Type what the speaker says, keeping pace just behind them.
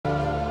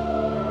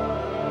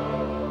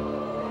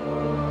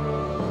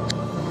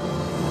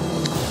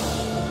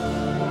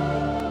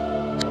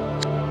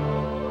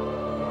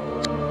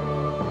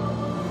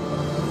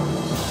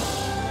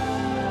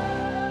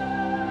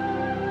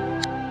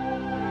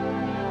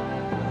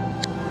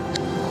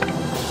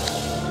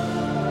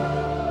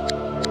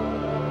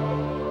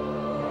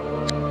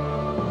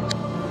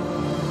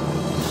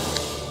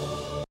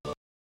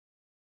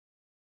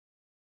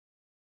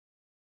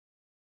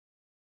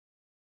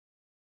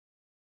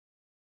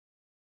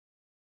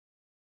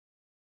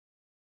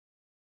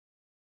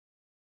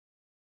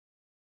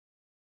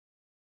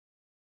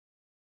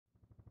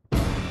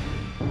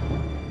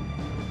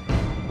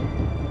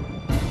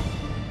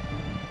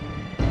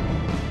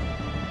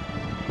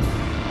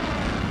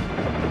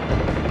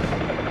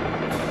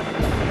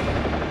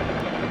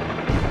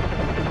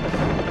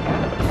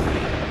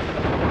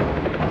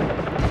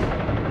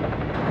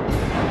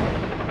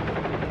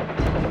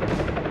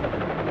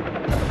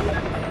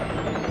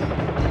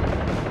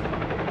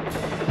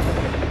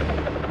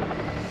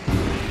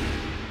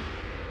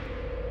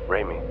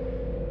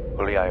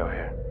Oliayo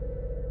here.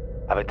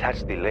 I've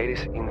attached the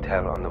latest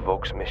intel on the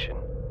Volk's mission.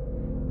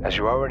 As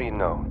you already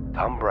know,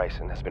 Tom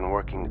Bryson has been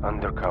working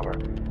undercover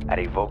at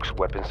a Volk's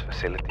weapons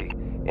facility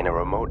in a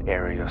remote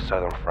area of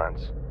southern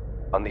France.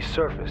 On the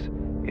surface,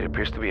 it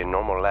appears to be a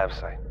normal lab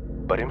site,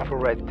 but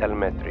infrared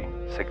telemetry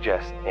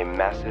suggests a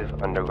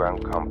massive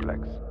underground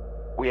complex.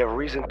 We have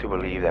reason to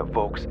believe that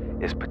Volk's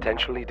is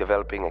potentially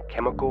developing a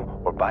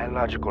chemical or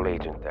biological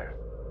agent there.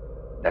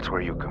 That's where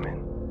you come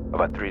in.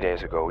 About 3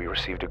 days ago, we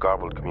received a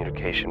garbled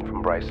communication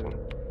from Bryson.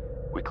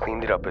 We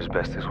cleaned it up as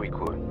best as we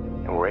could,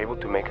 and were able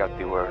to make out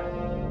the word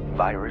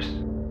virus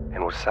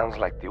and what sounds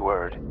like the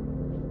word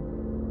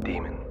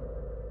demon.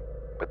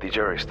 But the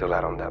jury's still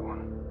out on that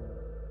one.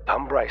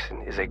 Tom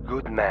Bryson is a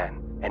good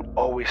man and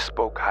always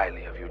spoke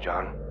highly of you,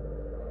 John.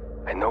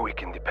 I know we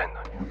can depend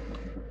on you.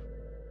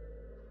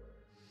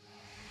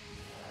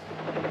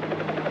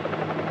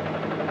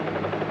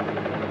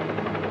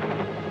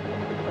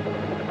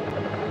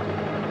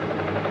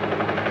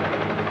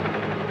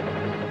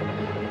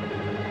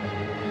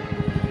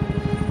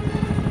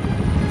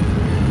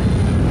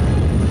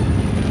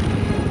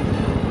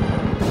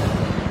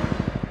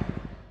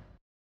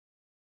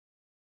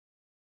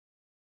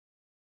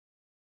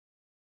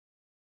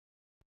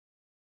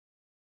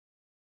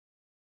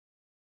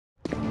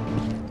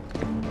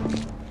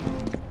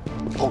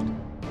 Hold.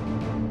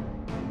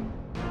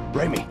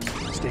 Raimi,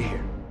 stay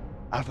here.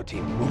 Alpha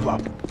team, move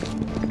up.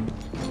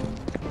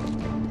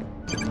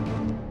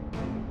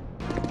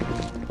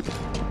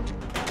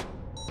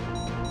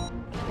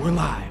 We're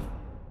live.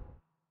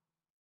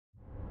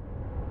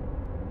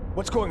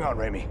 What's going on,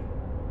 Raimi?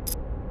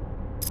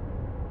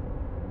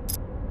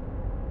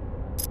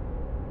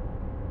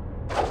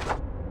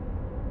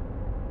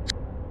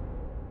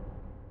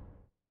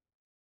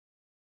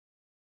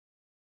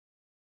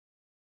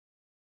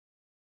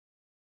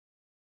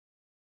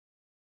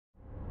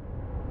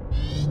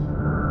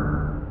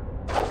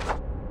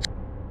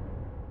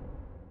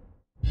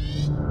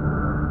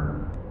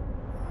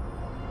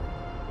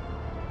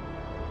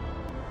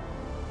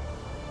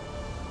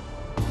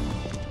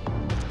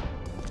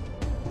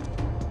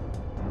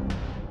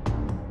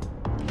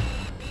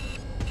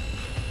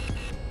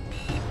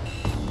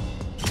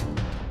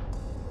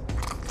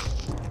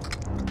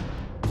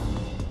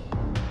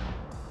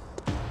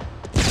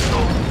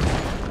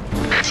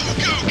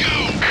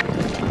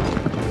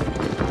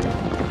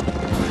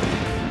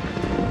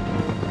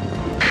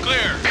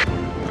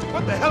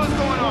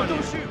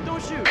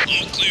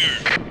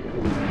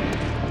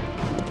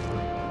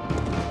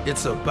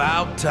 It's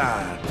about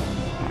time.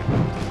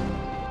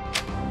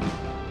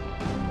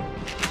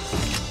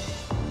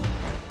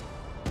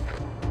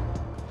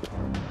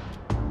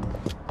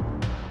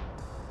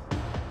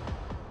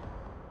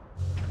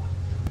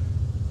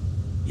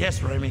 Yes,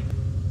 Raimi.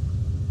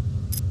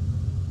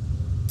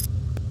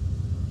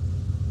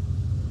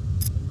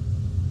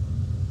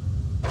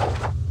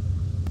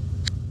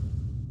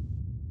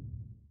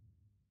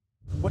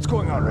 What's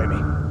going on,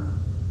 Raimi?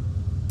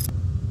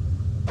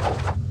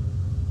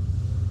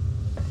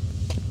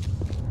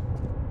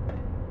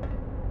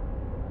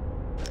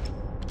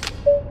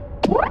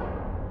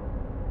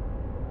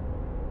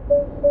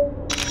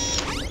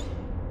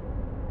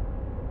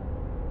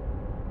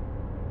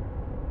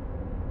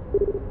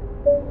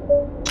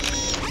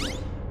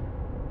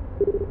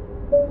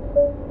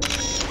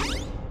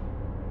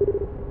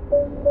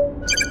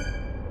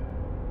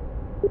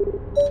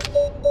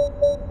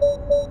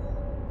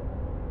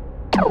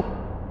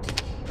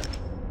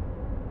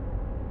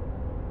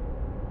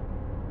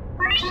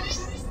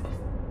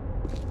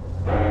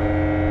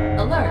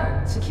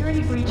 Alert!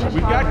 Security breach has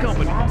We've got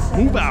company.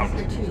 Move out.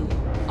 Sector 2.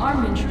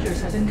 Armed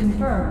intruders have been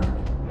confirmed.